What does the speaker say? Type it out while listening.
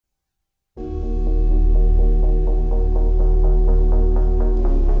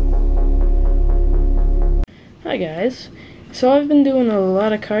Hi guys. So I've been doing a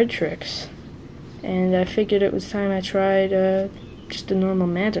lot of card tricks, and I figured it was time I tried just a normal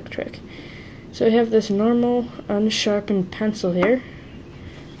magic trick. So I have this normal unsharpened pencil here.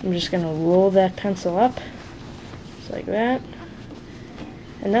 I'm just going to roll that pencil up, just like that.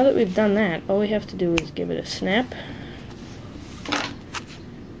 And now that we've done that, all we have to do is give it a snap,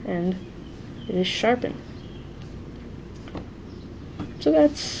 and it is sharpened. So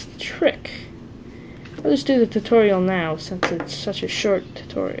that's the trick. I'll just do the tutorial now since it's such a short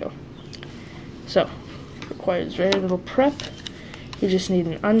tutorial. So, requires very little prep. You just need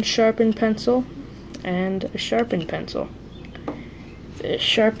an unsharpened pencil and a sharpened pencil. The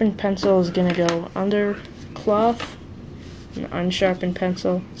sharpened pencil is going to go under cloth, and the unsharpened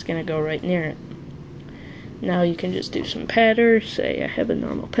pencil is going to go right near it. Now you can just do some patterns. Say I have a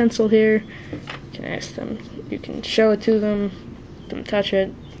normal pencil here. You can ask them, you can show it to them touch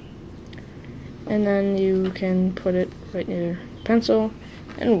it, and then you can put it right near your pencil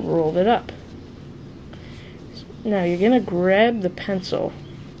and roll it up. Now you're going to grab the pencil,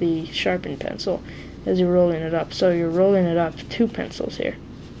 the sharpened pencil, as you're rolling it up. So you're rolling it up, two pencils here,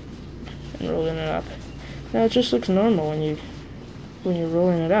 and rolling it up. Now it just looks normal when you're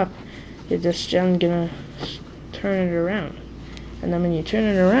rolling it up. You're just then going to turn it around. And then when you turn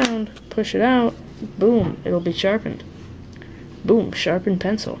it around, push it out, boom, it'll be sharpened. Boom, sharpened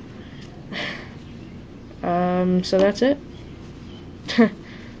pencil. So that's it.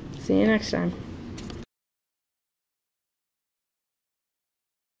 See you next time.